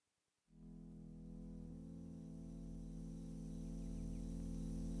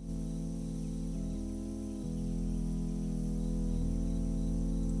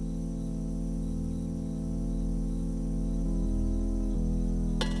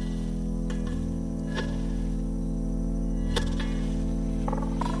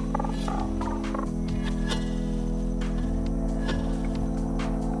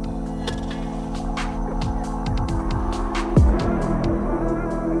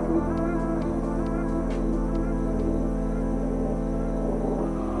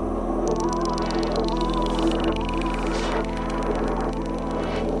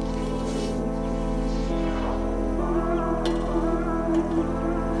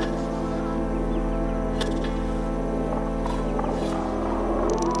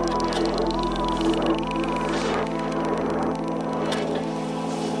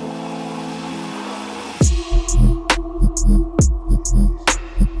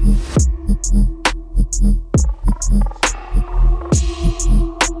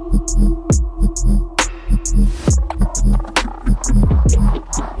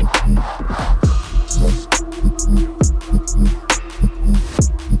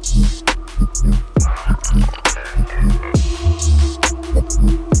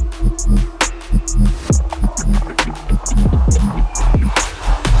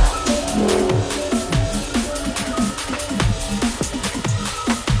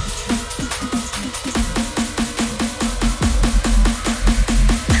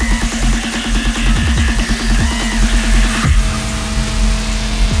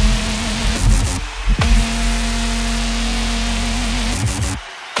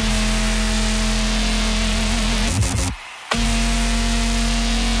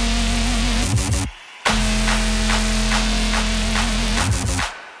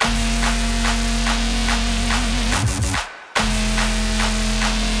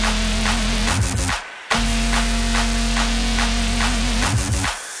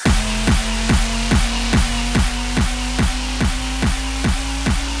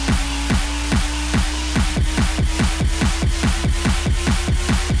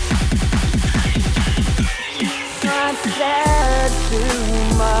said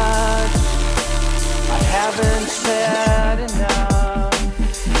too much. I haven't said enough.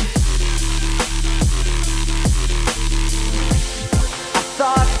 I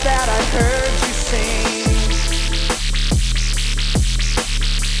thought that I heard you sing.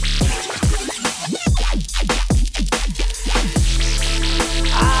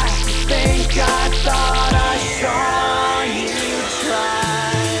 I think I thought I saw you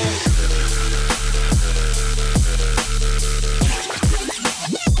try.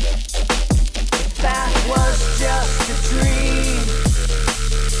 That was just a dream.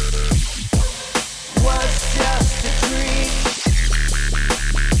 Was just a dream.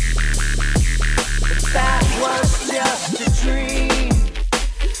 That was just a dream.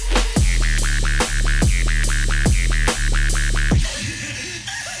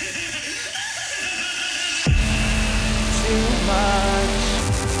 Too much.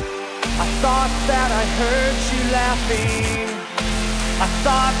 I thought that I heard you laughing. I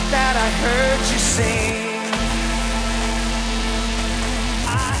thought that I heard you sing. I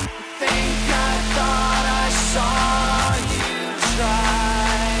think I thought I saw you try.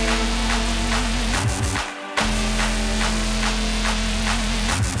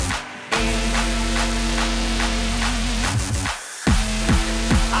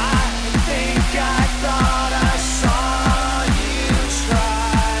 I think I thought I saw you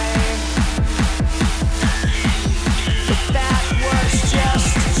try. But that was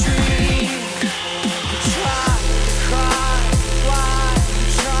just a dream. Try to cry, why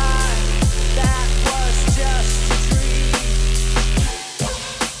try? That was just a dream.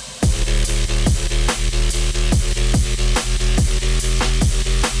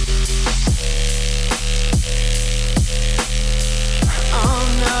 Oh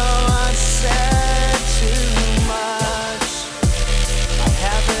no, I said too much. I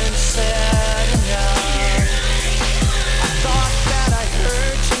haven't said enough. I thought that I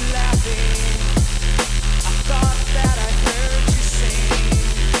heard you laughing. I thought that I heard you sing. I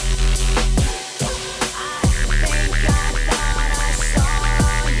think I thought I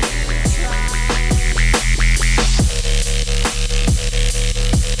saw you try.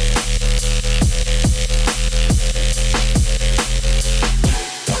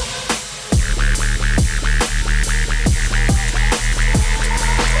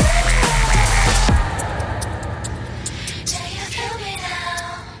 Do you feel me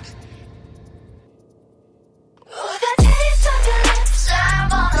now? Oh, the taste of your lips, I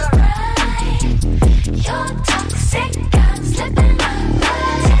wanna ride. You're toxic, I'm slipping up. The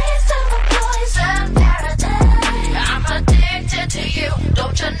taste of a poison paradise. I'm addicted to you.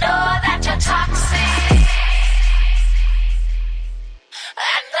 Don't you know that you're toxic?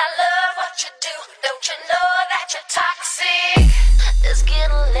 And I love what you do. Don't you know that you're toxic? It's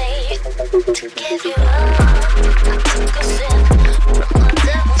getting late to give you up. I took a sip from the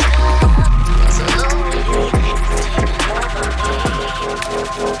devil's cup. Slowly taking over me.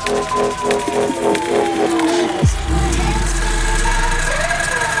 As my hands spin around and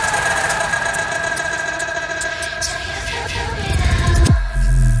round. Do you feel me now?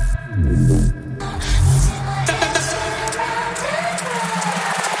 See my hands spin around and round. Do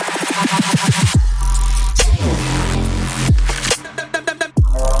you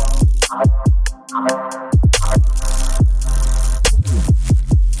feel me?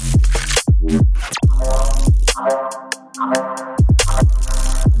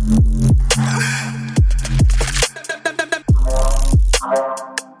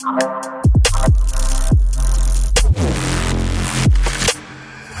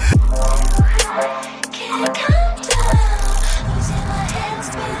 Can't calm down. You see my hands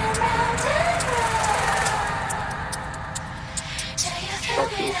spinning round and round. Do you feel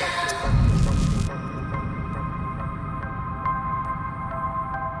me now?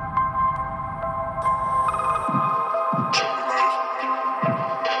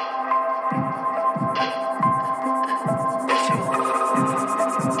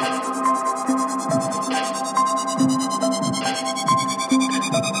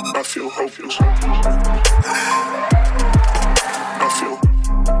 I feel hopeless. I feel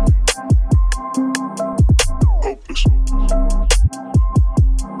hopeless.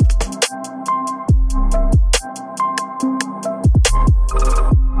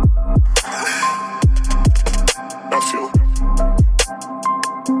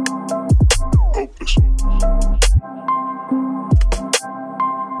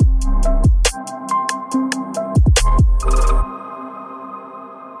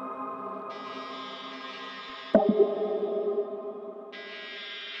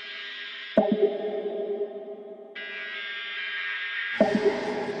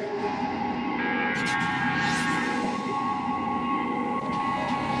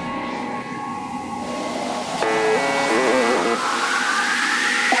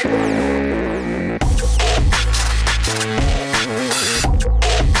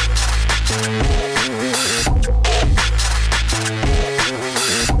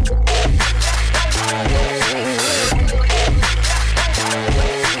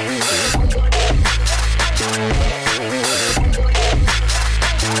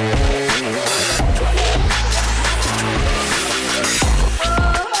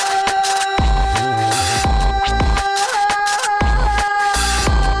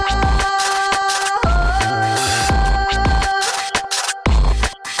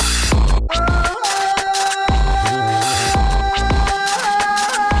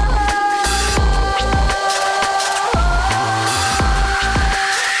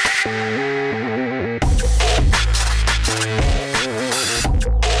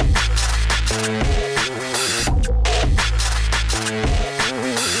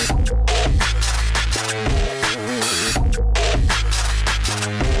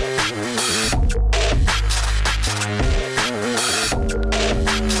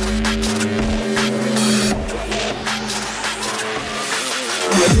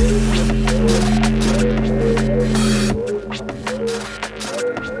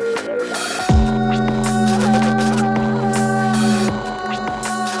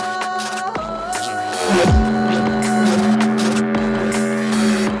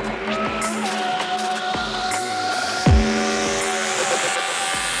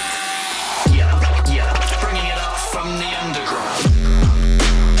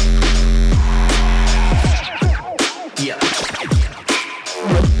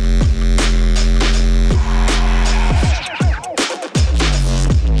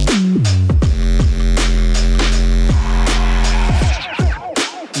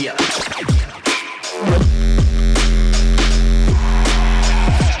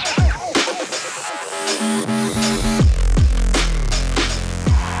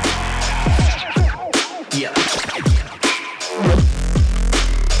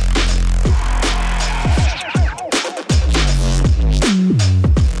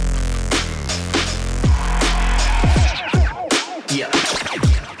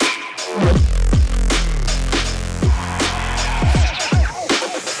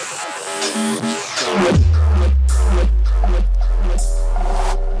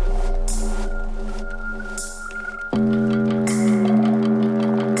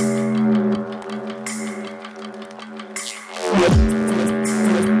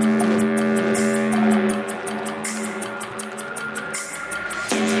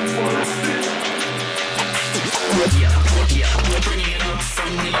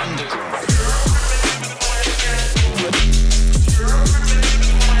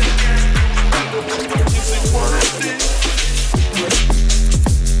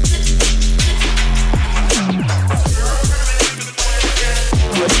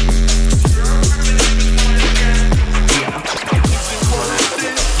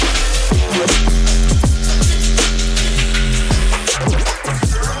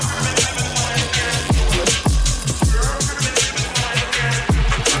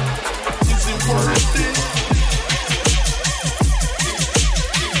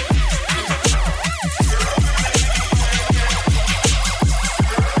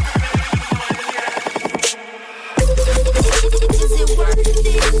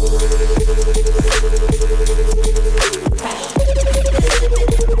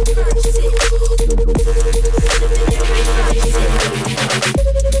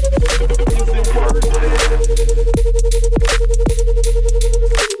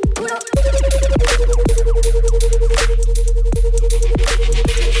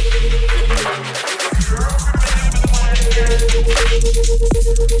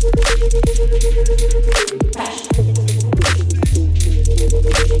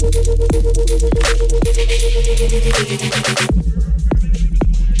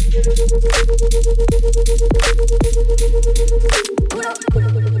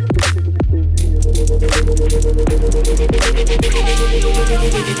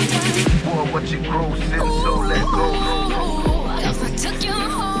 What you grow, sin, so let go. If I took you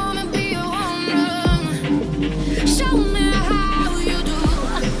home and be your woman, show me how you do.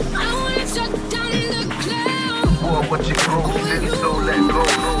 I wanna shut down in the cloud. What you grow, sin, so let go.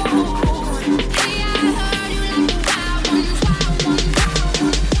 Hey, I heard you like the wild ones, wild ones, wild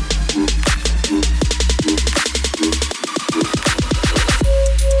ones.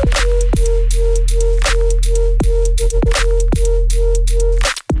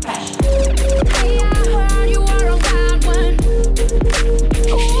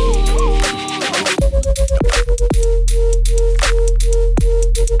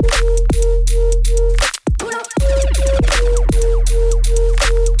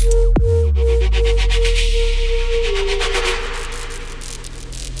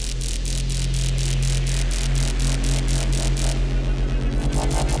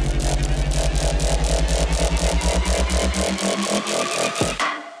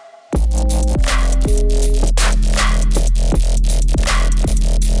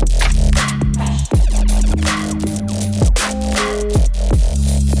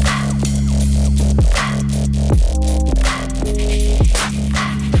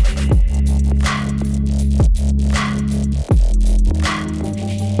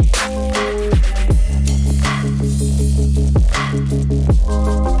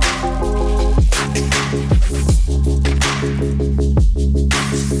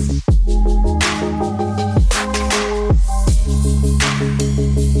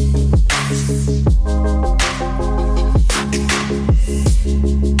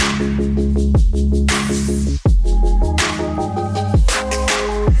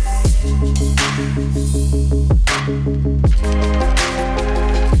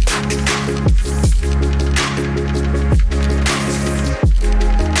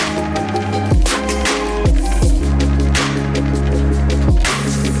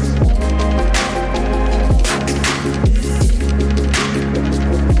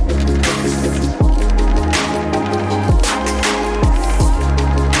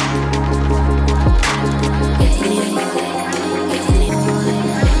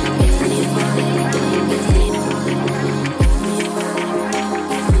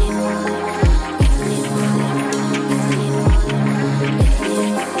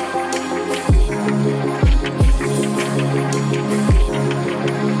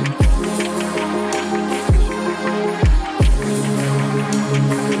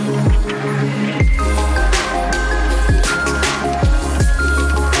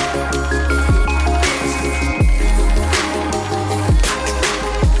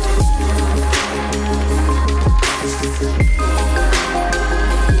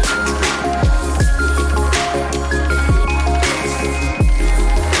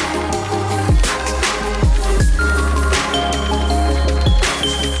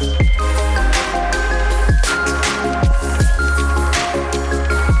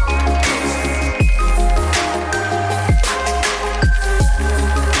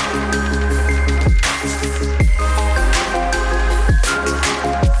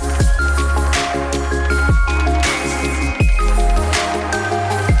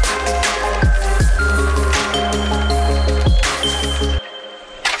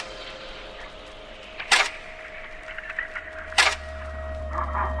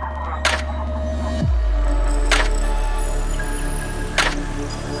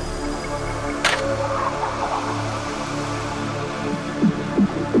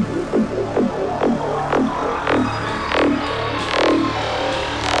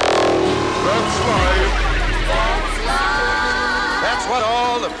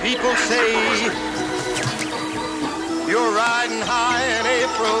 people say you're riding high in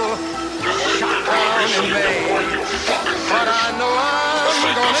April, shot down in May. But I know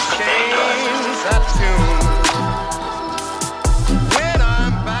I'm gonna change that tune when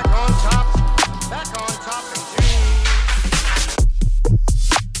I'm back on top in June.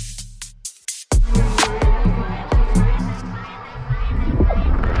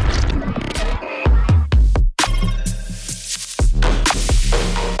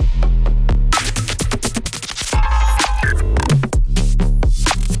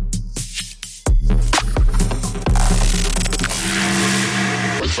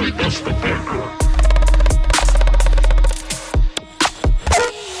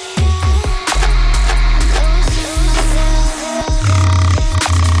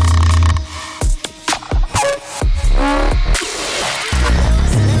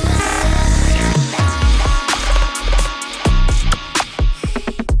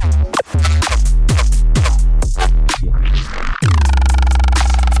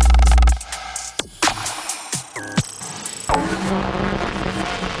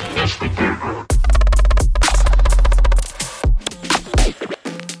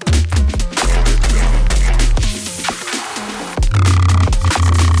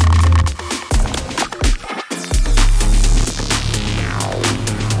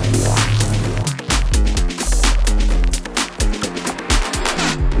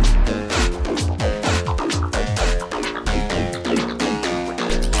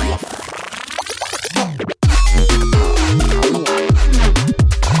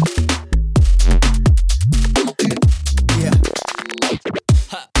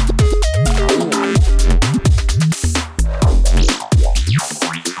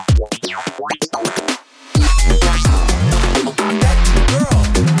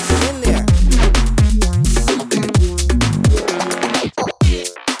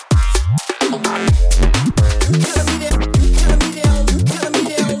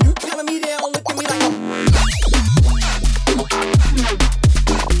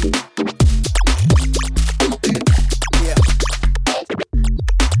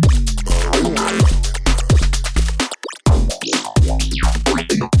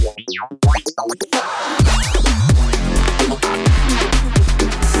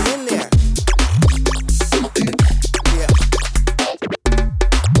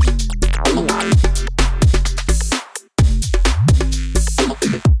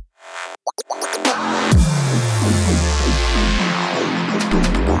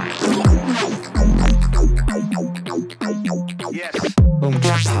 Boom,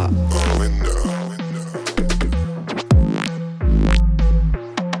 pop.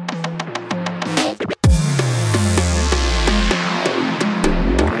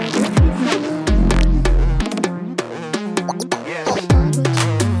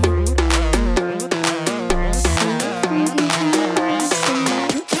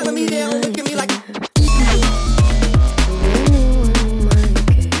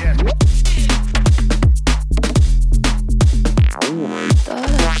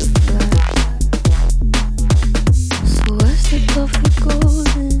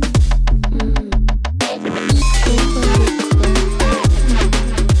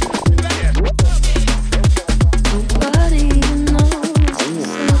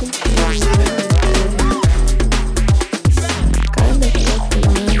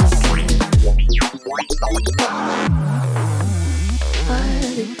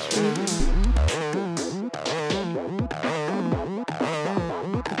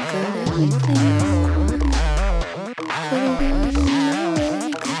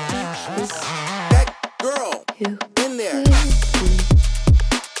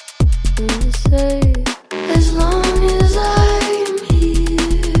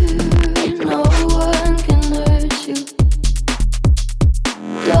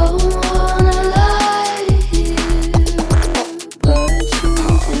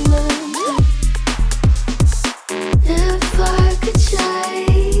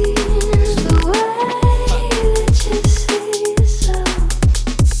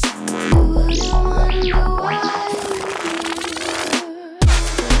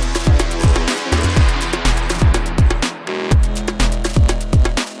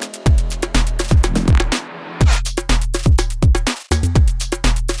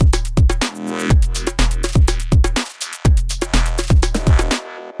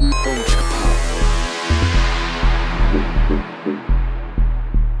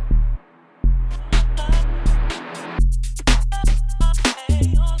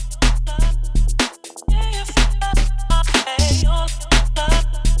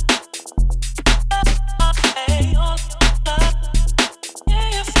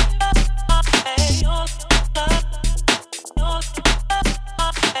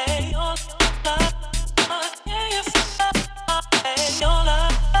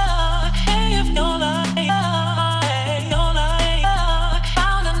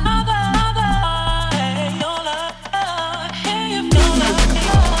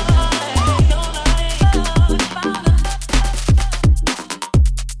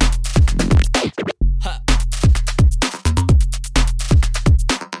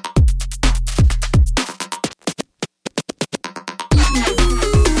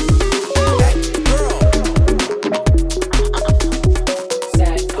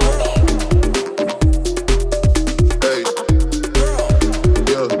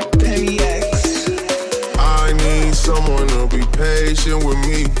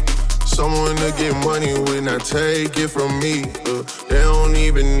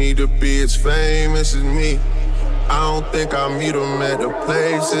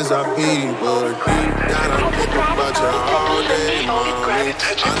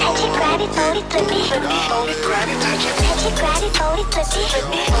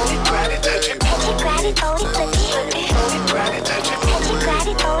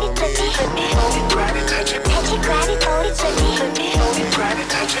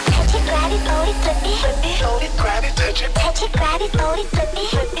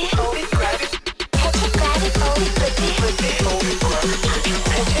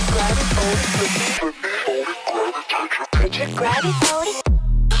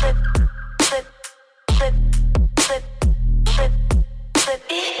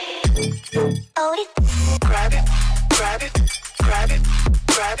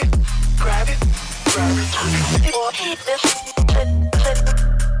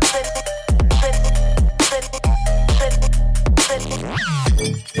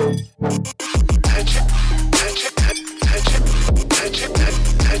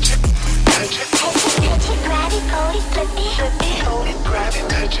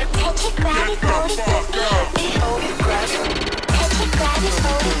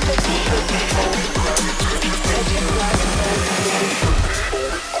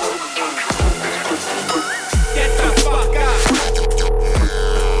 Get the fuck out.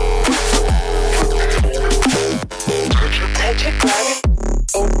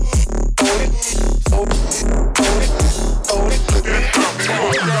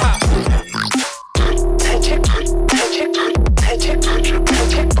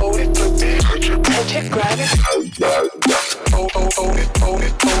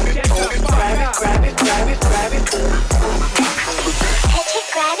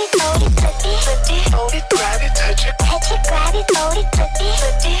 it, hold it, flip it, flip it, hold it, grab it, touch it, grab it, hold it, flip it,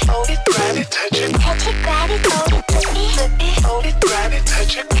 flip it, hold it, grab it, touch it, grab it, hold it, flip it, flip it, hold it, grab it,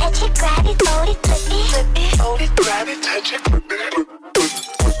 touch it, grab it, hold it, flip it, flip it, hold it, grab it, touch it.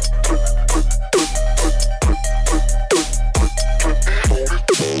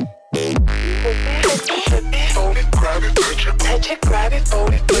 Grab it,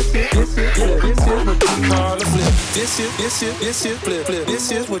 hold it, flip it. This is flip.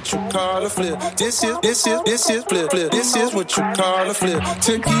 This is what you call a flip. This is flip. This is what you call a flip.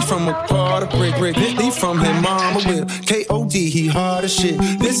 Took keys from a car to break. Bentley from his mama whip. K.O.D. he hard as shit.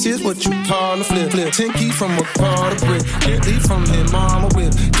 This is what you call a flip. 10 keys from a car to break. Bentley from his mama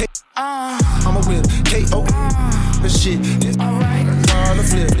whip. Mama whip. K.O.D. the shit. This call a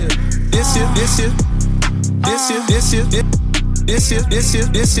flip. This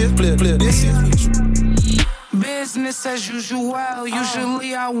is flip. Business as usual.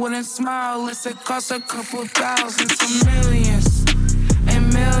 Usually I wouldn't smile. It costs a couple thousand to millions.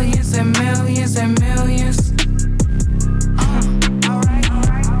 And millions and millions and millions.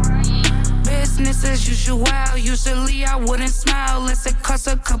 Business as usual. Usually I wouldn't smile. It costs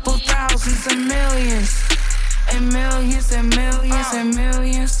a couple thousand to millions. And millions and millions and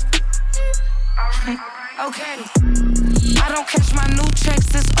millions. Okay. I don't catch my new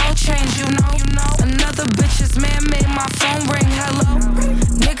checks, it's all change, you know. Another bitch's man made my phone ring, hello.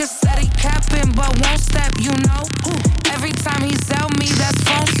 Nigga said he capping, but won't step, you know. Every time he sell me, that's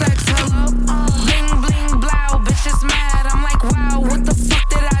phone sex, hello. Bling, bling, blow, bitch is mad. I'm like, wow, what the fuck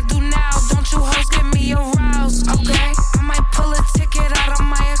did I do now? Don't you hoes get me aroused, okay? I might pull a ticket out of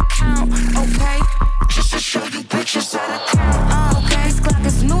my account, okay? Just to show you bitches how to count, okay? This clock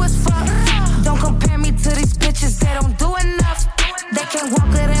is new as fuck. Don't compare me to these bitches, they don't do enough. They can't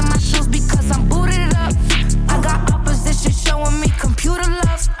walk it in my shoes because I'm booted up. I got opposition showing me computer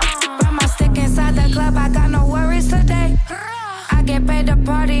love. Run my stick inside the club, I got no worries today. I get paid to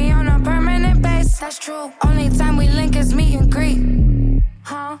party on a permanent base. That's true. Only time we link is meet and greet.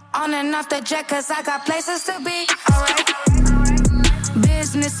 On and off the jet cause I got places to be. Alright.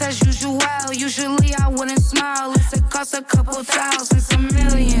 Business as usual. Usually I wouldn't smile. It costs a couple thousands to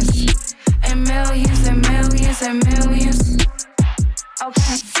millions. And millions and millions and millions.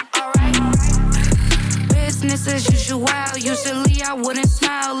 Okay, alright. Business as usual. Usually I wouldn't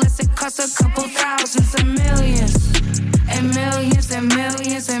smile unless it costs a couple thousands and